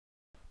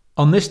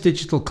On this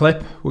digital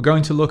clip, we're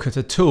going to look at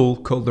a tool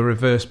called the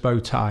reverse bow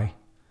tie.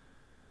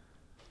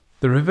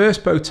 The reverse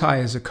bow tie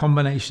is a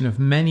combination of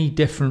many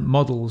different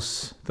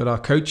models that our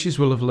coaches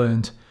will have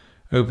learned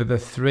over the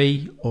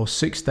 3 or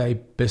 6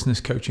 day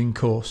business coaching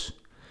course,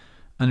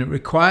 and it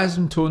requires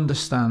them to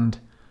understand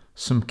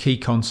some key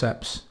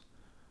concepts.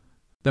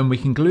 Then we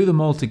can glue them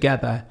all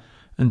together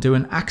and do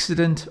an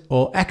accident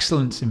or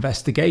excellence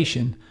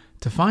investigation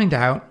to find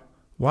out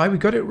why we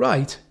got it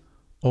right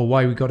or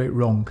why we got it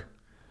wrong.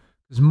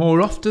 Because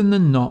more often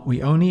than not,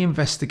 we only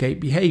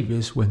investigate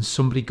behaviours when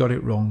somebody got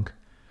it wrong.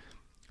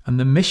 And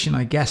the mission,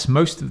 I guess,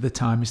 most of the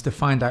time is to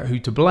find out who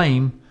to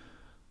blame,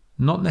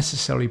 not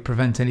necessarily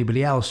prevent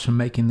anybody else from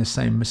making the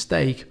same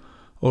mistake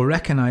or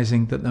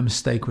recognising that the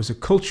mistake was a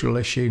cultural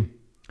issue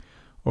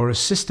or a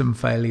system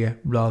failure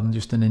rather than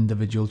just an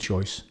individual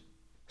choice.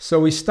 So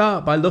we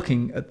start by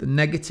looking at the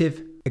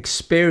negative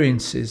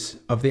experiences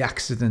of the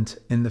accident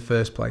in the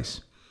first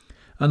place.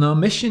 And our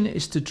mission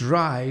is to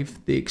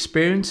drive the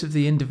experience of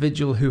the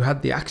individual who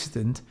had the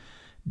accident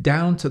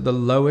down to the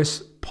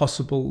lowest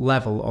possible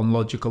level on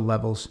logical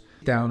levels,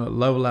 down at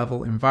low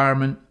level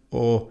environment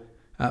or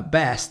at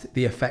best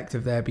the effect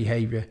of their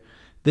behaviour.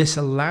 This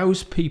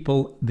allows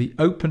people the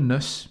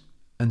openness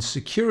and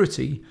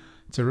security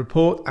to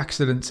report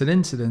accidents and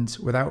incidents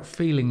without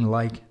feeling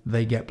like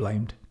they get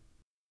blamed.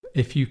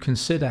 If you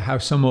consider how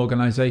some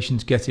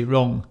organisations get it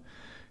wrong,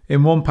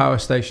 in one power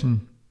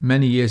station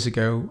many years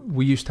ago,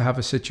 we used to have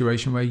a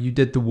situation where you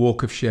did the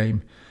walk of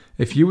shame.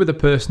 If you were the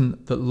person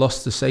that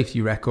lost the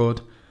safety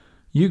record,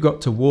 you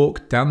got to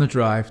walk down the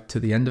drive to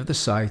the end of the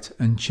site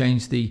and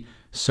change the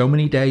so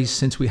many days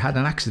since we had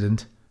an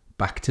accident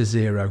back to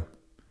 0.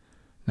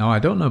 Now, I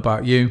don't know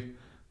about you,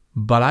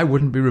 but I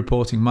wouldn't be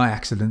reporting my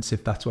accidents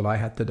if that's what I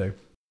had to do.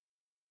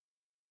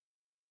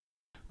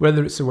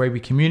 Whether it's the way we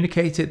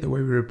communicate it, the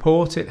way we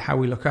report it, how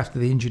we look after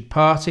the injured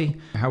party,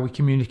 how we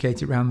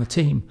communicate it around the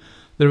team,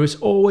 there is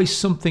always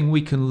something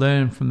we can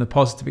learn from the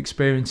positive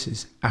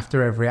experiences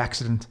after every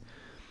accident.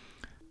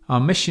 Our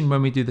mission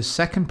when we do the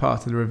second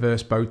part of the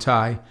reverse bow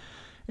tie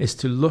is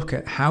to look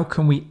at how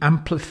can we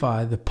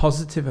amplify the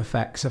positive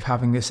effects of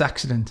having this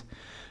accident,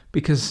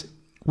 because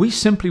we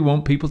simply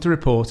want people to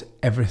report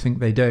everything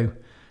they do.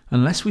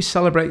 Unless we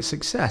celebrate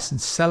success and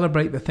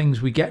celebrate the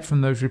things we get from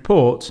those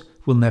reports,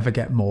 we'll never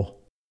get more.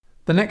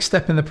 The next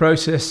step in the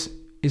process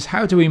is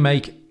how do we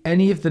make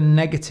any of the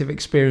negative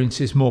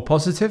experiences more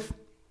positive?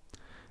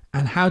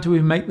 And how do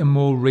we make them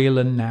more real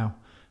and now?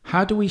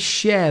 How do we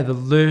share the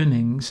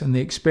learnings and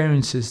the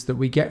experiences that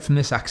we get from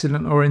this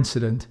accident or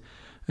incident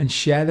and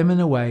share them in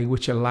a way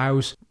which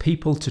allows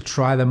people to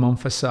try them on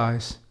for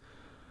size?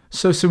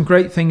 So some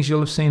great things you'll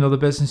have seen other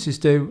businesses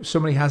do.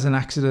 Somebody has an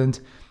accident,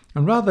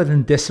 and rather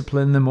than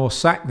discipline them or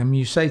sack them,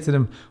 you say to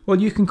them,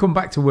 well, you can come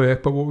back to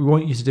work, but what we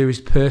want you to do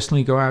is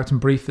personally go out and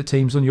brief the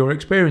teams on your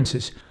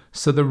experiences.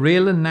 So the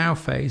real and now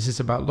phase is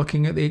about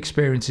looking at the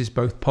experiences,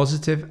 both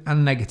positive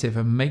and negative,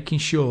 and making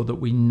sure that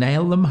we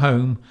nail them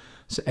home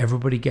so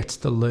everybody gets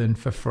to learn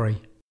for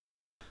free.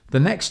 The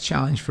next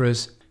challenge for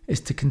us is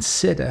to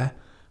consider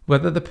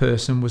whether the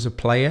person was a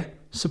player,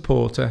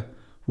 supporter,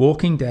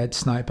 walking dead,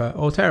 sniper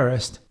or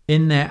terrorist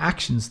in their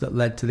actions that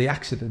led to the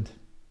accident.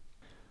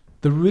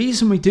 The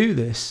reason we do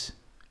this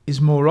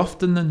is more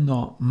often than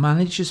not,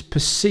 managers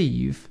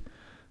perceive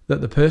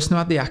that the person who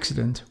had the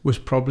accident was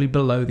probably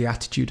below the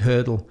attitude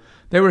hurdle.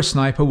 They were a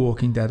sniper,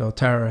 walking dead or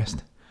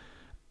terrorist.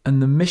 And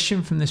the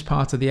mission from this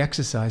part of the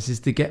exercise is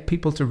to get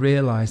people to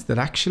realise that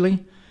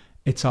actually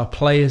it's our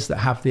players that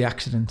have the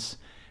accidents.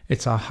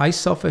 It's our high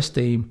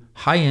self-esteem,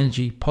 high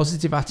energy,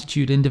 positive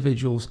attitude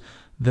individuals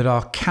that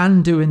are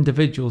can-do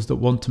individuals that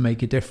want to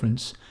make a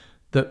difference,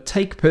 that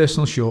take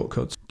personal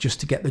shortcuts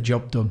just to get the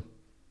job done.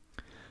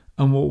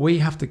 And what we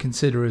have to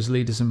consider as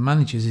leaders and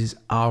managers is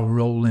our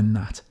role in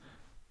that.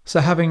 So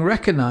having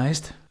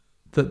recognised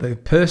that the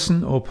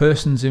person or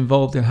persons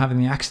involved in having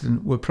the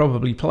accident were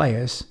probably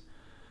players,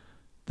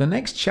 the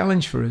next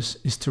challenge for us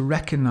is to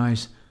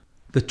recognise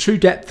the true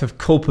depth of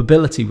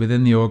culpability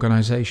within the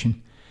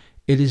organisation.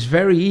 It is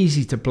very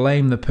easy to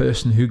blame the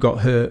person who got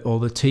hurt or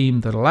the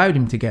team that allowed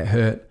him to get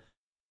hurt.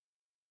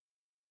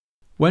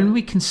 When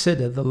we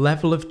consider the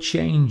level of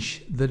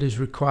change that is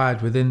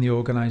required within the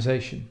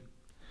organisation,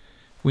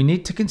 we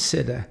need to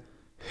consider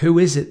who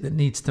is it that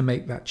needs to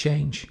make that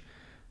change.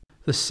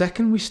 The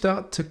second we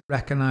start to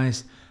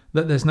recognise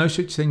that there's no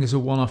such thing as a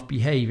one-off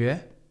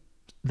behaviour,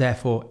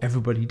 therefore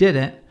everybody did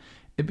it,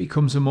 it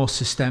becomes a more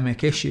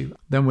systemic issue.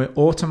 Then we're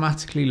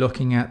automatically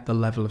looking at the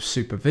level of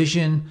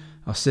supervision,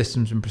 our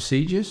systems and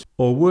procedures,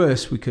 or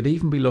worse, we could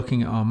even be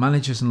looking at our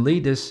managers and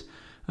leaders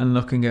and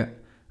looking at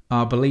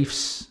our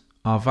beliefs,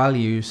 our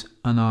values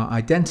and our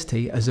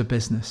identity as a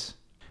business.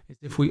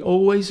 If we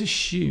always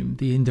assume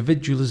the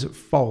individual is at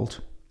fault,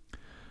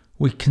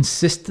 we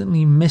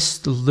consistently miss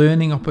the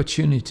learning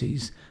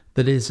opportunities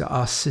that is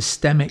our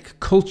systemic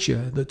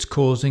culture that's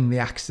causing the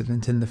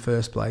accident in the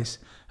first place,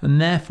 and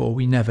therefore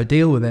we never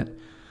deal with it.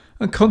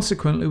 And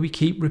consequently, we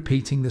keep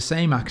repeating the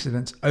same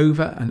accidents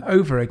over and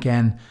over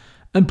again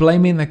and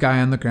blaming the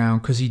guy on the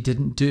ground because he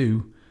didn't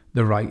do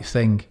the right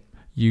thing.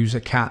 use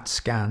a CAT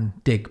scan,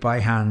 dig by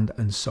hand,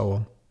 and so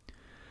on.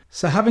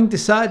 So having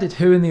decided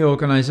who in the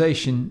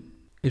organisation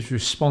is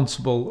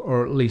responsible,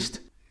 or at least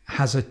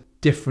has a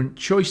different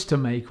choice to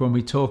make when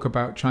we talk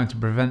about trying to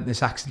prevent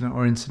this accident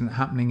or incident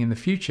happening in the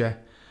future,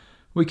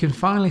 we can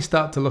finally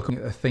start to look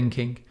at the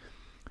thinking.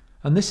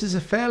 And this is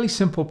a fairly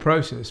simple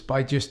process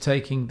by just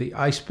taking the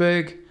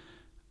iceberg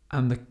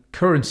and the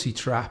currency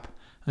trap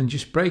and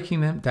just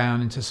breaking them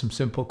down into some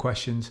simple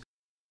questions.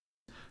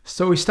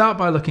 So we start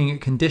by looking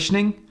at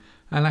conditioning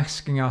and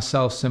asking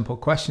ourselves simple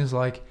questions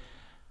like,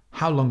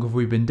 how long have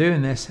we been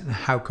doing this and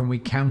how can we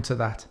counter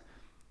that?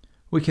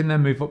 We can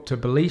then move up to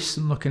beliefs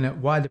and looking at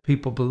why do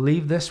people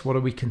believe this? What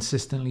are we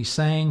consistently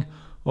saying?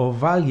 Or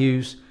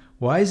values,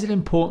 why is it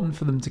important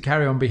for them to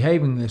carry on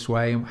behaving this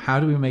way? And how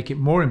do we make it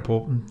more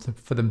important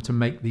for them to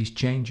make these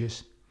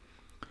changes?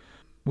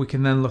 We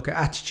can then look at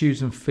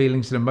attitudes and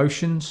feelings and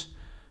emotions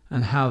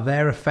and how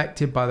they're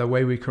affected by the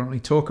way we currently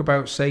talk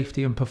about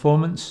safety and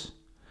performance,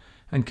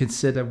 and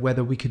consider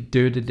whether we could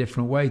do it a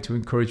different way to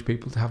encourage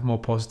people to have more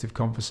positive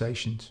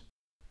conversations.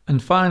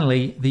 And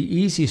finally, the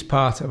easiest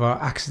part of our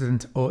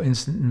accident or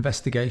incident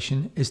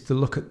investigation is to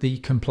look at the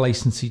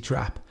complacency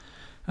trap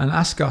and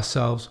ask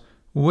ourselves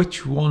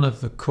which one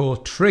of the core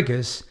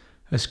triggers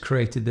has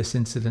created this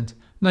incident.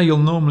 Now, you'll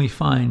normally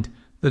find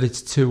that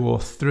it's 2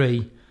 or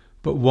 3,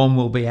 but one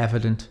will be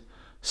evident.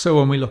 So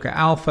when we look at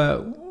alpha,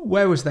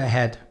 where was their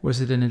head?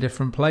 Was it in a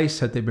different place?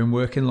 Had they been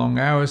working long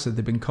hours? Had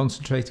they been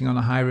concentrating on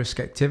a high-risk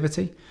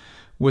activity?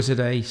 Was it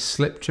a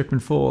slip, trip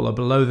and fall, a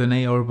below the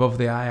knee or above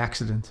the eye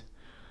accident?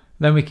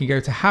 Then we can go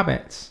to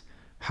habits.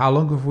 How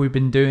long have we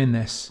been doing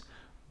this?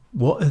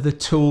 What are the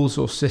tools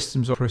or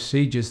systems or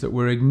procedures that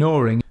we're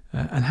ignoring?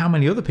 And how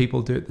many other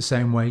people do it the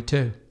same way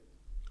too?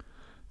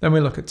 Then we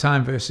look at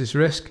time versus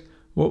risk.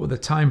 What were the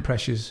time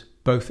pressures,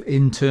 both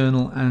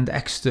internal and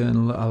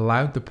external, that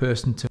allowed the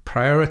person to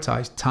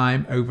prioritize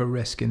time over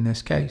risk in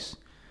this case?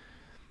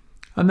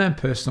 And then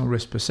personal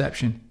risk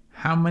perception.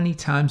 How many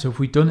times have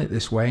we done it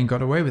this way and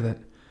got away with it?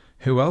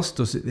 Who else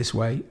does it this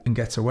way and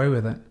gets away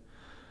with it?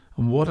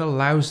 And what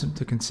allows them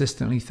to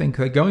consistently think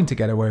they're going to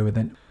get away with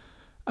it?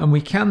 And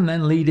we can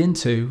then lead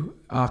into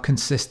our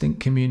consistent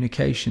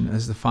communication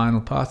as the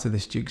final part of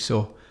this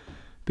jigsaw.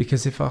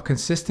 Because if our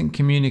consistent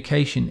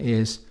communication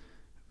is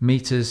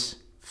meters,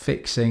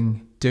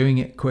 fixing, doing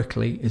it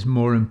quickly is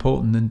more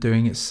important than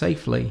doing it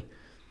safely,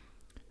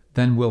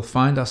 then we'll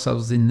find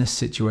ourselves in this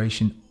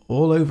situation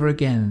all over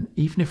again.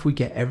 Even if we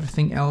get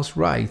everything else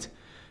right,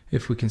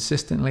 if we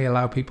consistently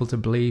allow people to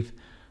believe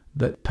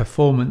that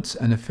performance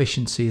and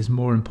efficiency is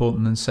more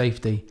important than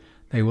safety,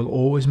 they will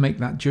always make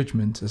that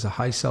judgment as a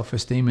high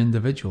self-esteem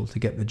individual to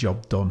get the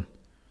job done.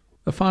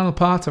 The final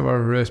part of our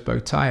reverse bow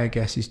tie, I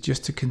guess, is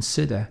just to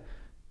consider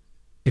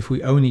if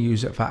we only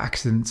use it for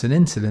accidents and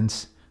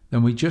incidents,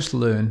 then we just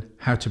learn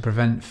how to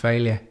prevent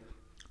failure.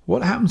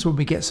 What happens when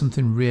we get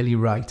something really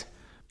right?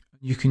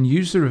 You can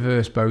use the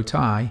reverse bow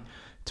tie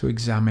to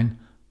examine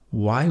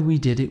why we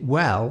did it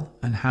well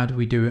and how do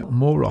we do it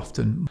more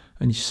often.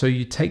 And so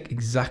you take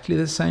exactly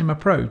the same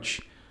approach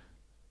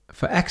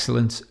for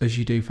excellence as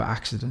you do for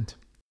accident.